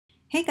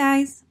Hey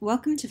guys,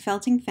 welcome to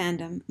Felting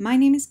Fandom. My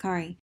name is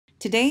Kari.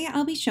 Today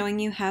I'll be showing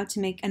you how to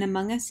make an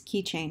Among Us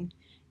keychain.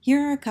 Here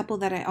are a couple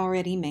that I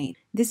already made.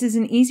 This is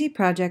an easy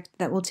project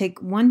that will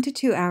take 1 to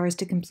 2 hours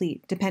to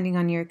complete, depending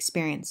on your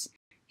experience.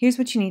 Here's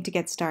what you need to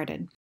get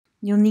started.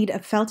 You'll need a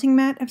felting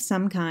mat of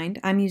some kind.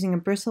 I'm using a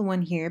bristle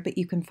one here, but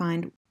you can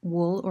find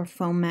wool or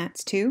foam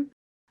mats too.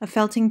 A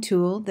felting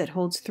tool that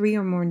holds 3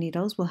 or more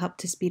needles will help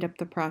to speed up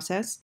the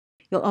process.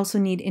 You'll also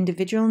need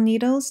individual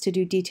needles to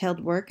do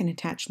detailed work and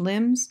attach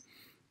limbs,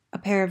 a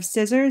pair of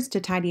scissors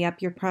to tidy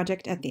up your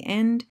project at the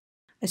end,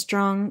 a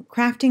strong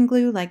crafting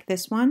glue like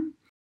this one,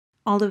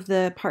 all of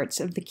the parts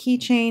of the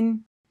keychain,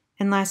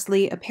 and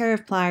lastly, a pair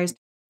of pliers.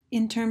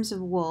 In terms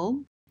of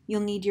wool,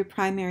 you'll need your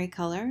primary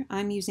color.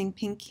 I'm using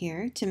pink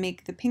here to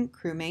make the pink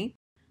crewmate,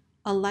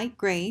 a light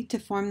gray to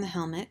form the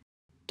helmet,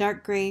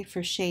 dark gray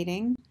for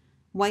shading,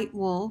 white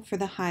wool for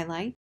the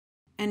highlight,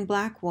 and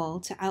black wool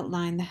to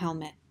outline the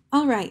helmet.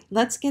 Alright,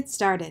 let's get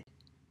started.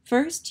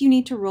 First, you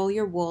need to roll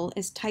your wool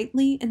as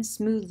tightly and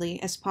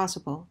smoothly as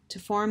possible to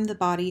form the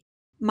body.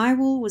 My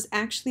wool was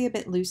actually a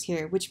bit loose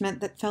here, which meant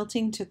that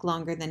felting took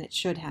longer than it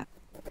should have.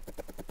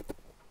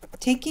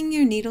 Taking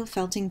your needle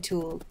felting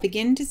tool,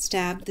 begin to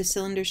stab the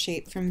cylinder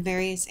shape from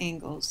various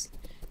angles.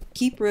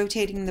 Keep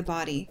rotating the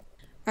body.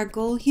 Our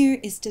goal here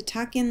is to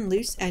tuck in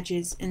loose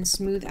edges and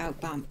smooth out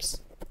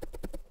bumps.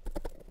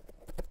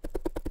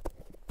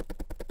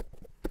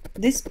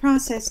 This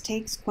process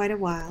takes quite a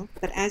while,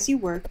 but as you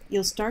work,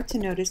 you'll start to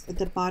notice that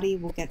the body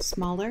will get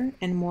smaller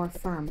and more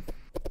firm.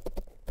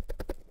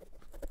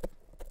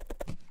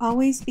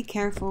 Always be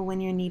careful when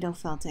you're needle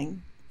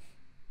felting.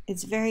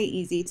 It's very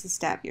easy to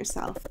stab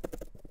yourself.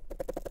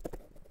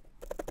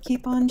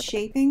 Keep on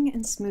shaping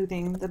and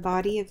smoothing the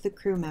body of the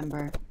crew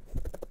member.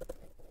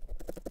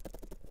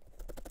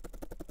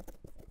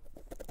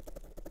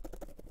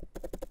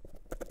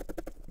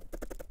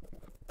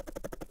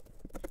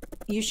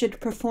 You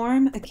should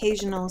perform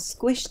occasional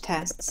squish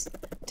tests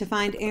to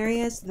find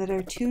areas that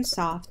are too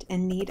soft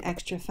and need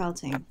extra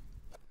felting.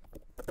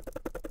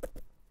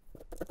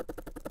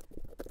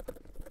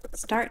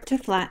 Start to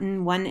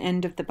flatten one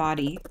end of the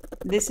body.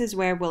 This is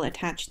where we'll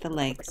attach the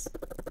legs.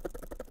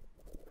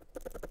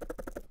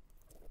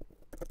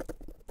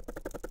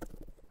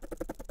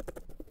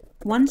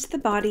 Once the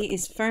body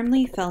is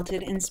firmly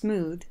felted and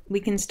smooth, we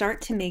can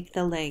start to make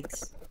the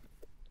legs.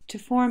 To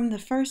form the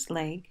first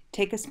leg,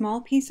 take a small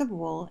piece of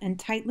wool and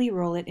tightly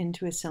roll it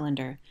into a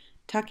cylinder,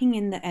 tucking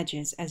in the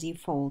edges as you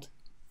fold.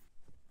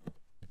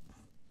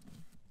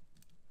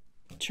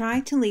 Try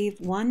to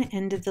leave one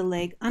end of the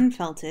leg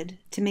unfelted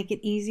to make it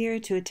easier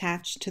to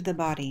attach to the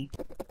body.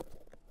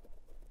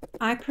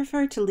 I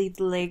prefer to leave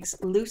the legs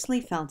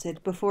loosely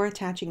felted before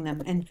attaching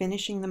them and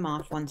finishing them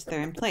off once they're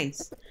in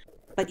place,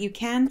 but you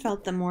can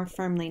felt them more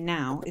firmly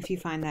now if you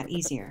find that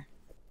easier.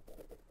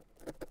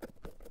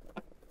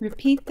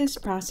 Repeat this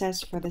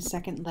process for the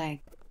second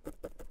leg.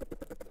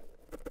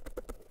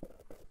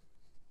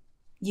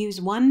 Use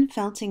one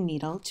felting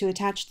needle to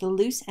attach the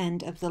loose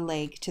end of the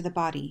leg to the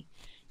body.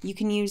 You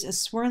can use a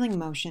swirling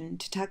motion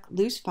to tuck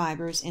loose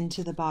fibers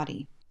into the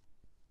body.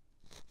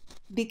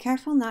 Be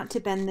careful not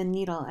to bend the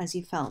needle as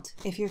you felt.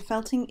 If your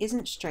felting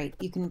isn't straight,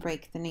 you can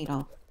break the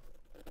needle.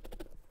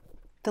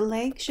 The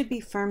leg should be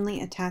firmly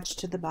attached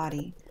to the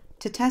body.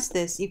 To test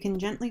this, you can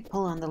gently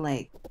pull on the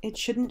leg. It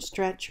shouldn't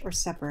stretch or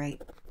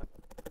separate.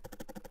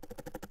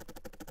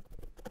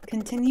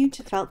 Continue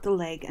to felt the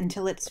leg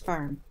until it's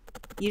firm.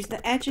 Use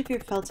the edge of your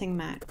felting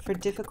mat for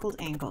difficult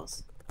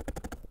angles.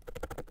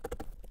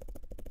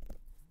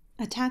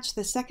 Attach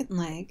the second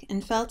leg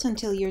and felt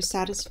until you're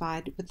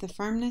satisfied with the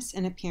firmness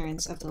and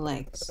appearance of the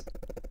legs.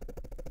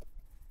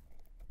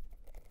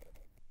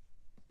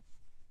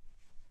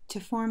 To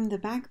form the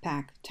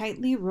backpack,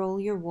 tightly roll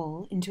your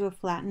wool into a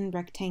flattened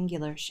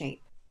rectangular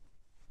shape.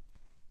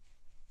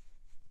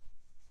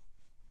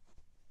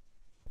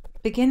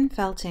 Begin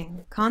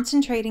felting,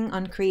 concentrating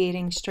on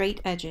creating straight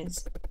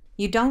edges.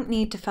 You don't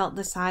need to felt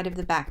the side of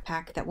the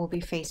backpack that will be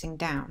facing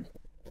down.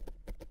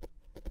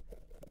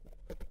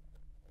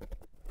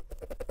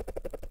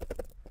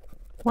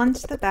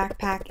 Once the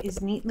backpack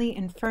is neatly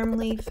and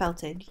firmly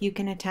felted, you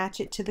can attach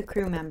it to the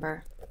crew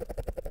member.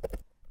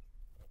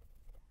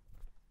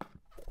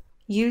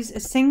 Use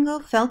a single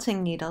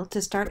felting needle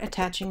to start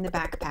attaching the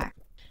backpack.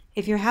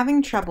 If you're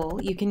having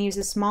trouble, you can use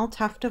a small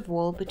tuft of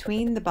wool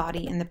between the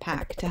body and the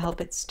pack to help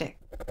it stick.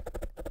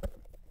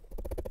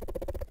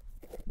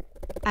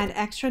 Add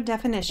extra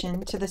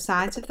definition to the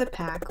sides of the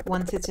pack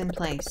once it's in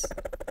place.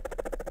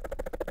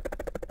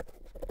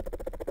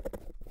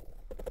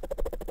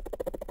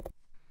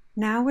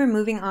 Now we're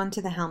moving on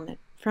to the helmet.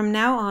 From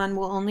now on,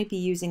 we'll only be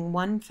using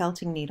one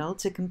felting needle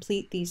to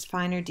complete these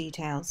finer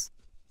details.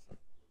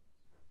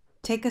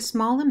 Take a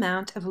small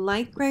amount of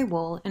light gray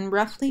wool and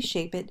roughly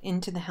shape it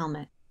into the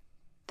helmet.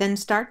 Then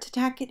start to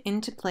tack it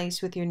into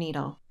place with your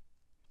needle.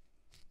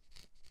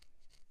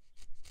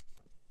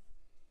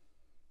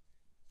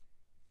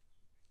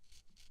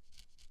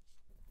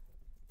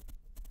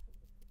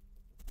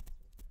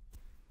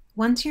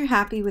 Once you're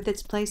happy with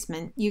its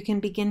placement, you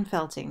can begin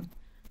felting.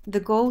 The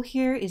goal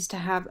here is to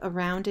have a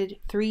rounded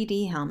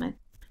 3D helmet,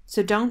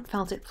 so don't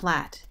felt it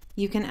flat.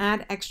 You can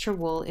add extra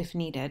wool if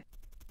needed.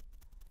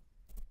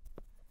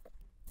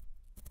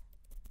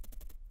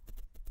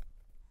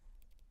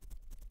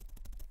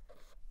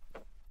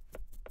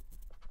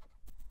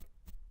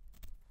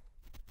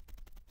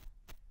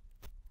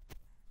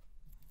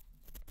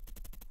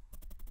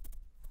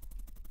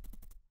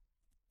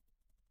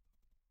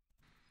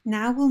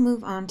 Now we'll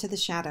move on to the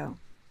shadow.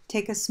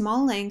 Take a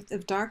small length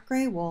of dark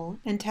gray wool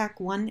and tack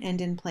one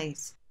end in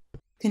place.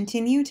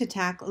 Continue to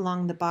tack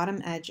along the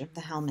bottom edge of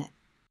the helmet.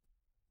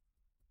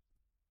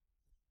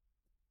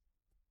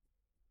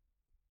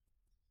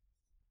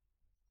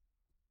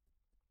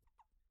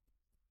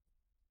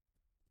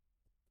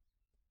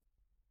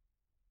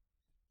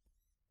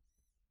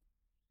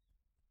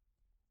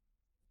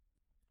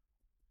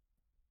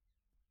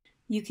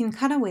 You can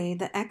cut away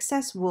the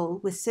excess wool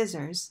with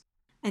scissors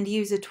and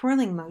use a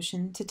twirling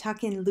motion to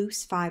tuck in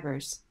loose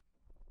fibers.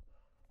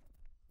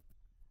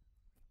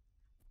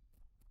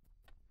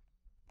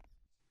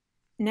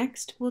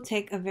 Next, we'll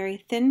take a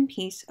very thin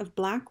piece of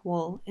black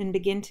wool and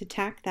begin to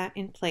tack that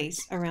in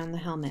place around the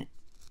helmet.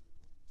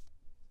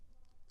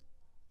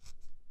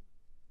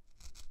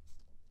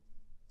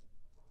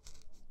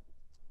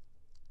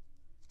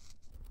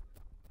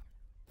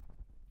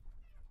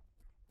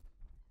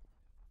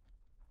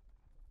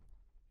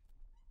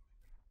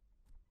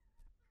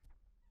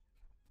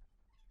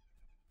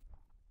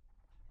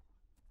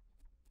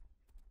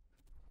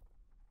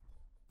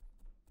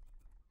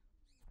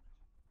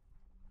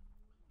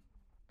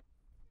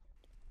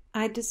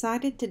 I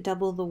decided to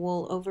double the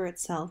wool over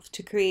itself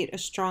to create a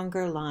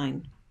stronger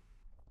line.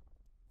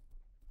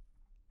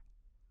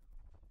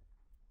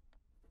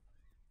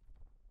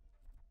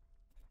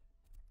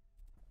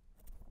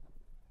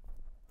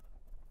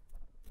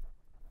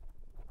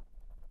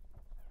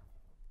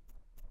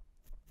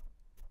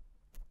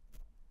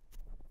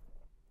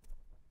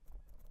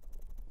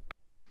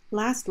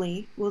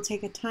 Lastly, we'll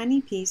take a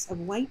tiny piece of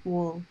white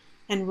wool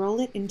and roll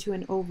it into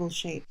an oval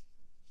shape.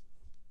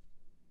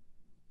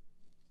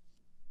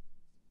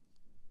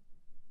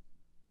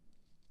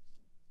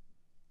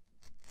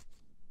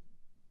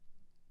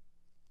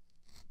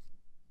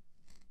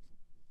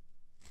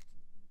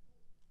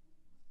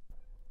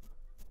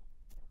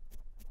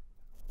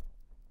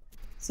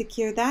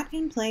 Secure that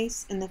in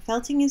place and the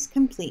felting is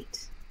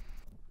complete.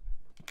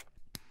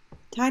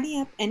 Tidy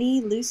up any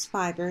loose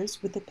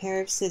fibers with a pair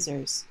of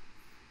scissors.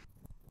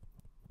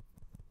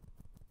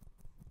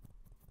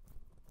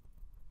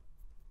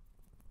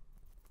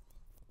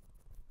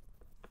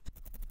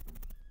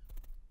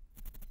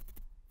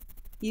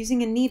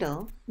 Using a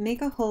needle,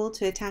 make a hole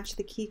to attach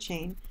the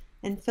keychain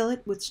and fill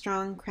it with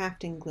strong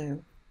crafting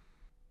glue.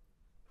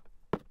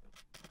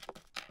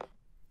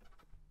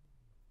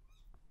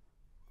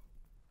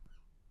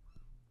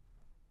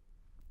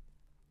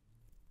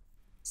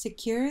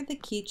 Secure the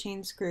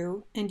keychain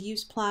screw and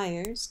use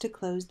pliers to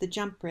close the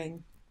jump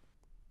ring.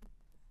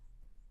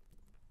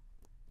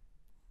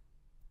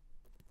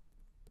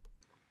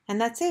 And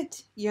that's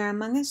it! Your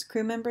Among Us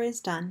crew member is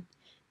done.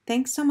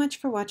 Thanks so much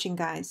for watching,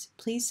 guys.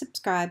 Please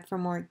subscribe for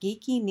more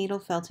geeky needle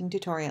felting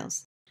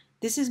tutorials.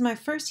 This is my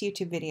first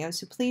YouTube video,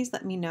 so please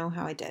let me know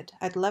how I did.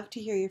 I'd love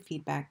to hear your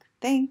feedback.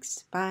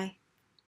 Thanks! Bye!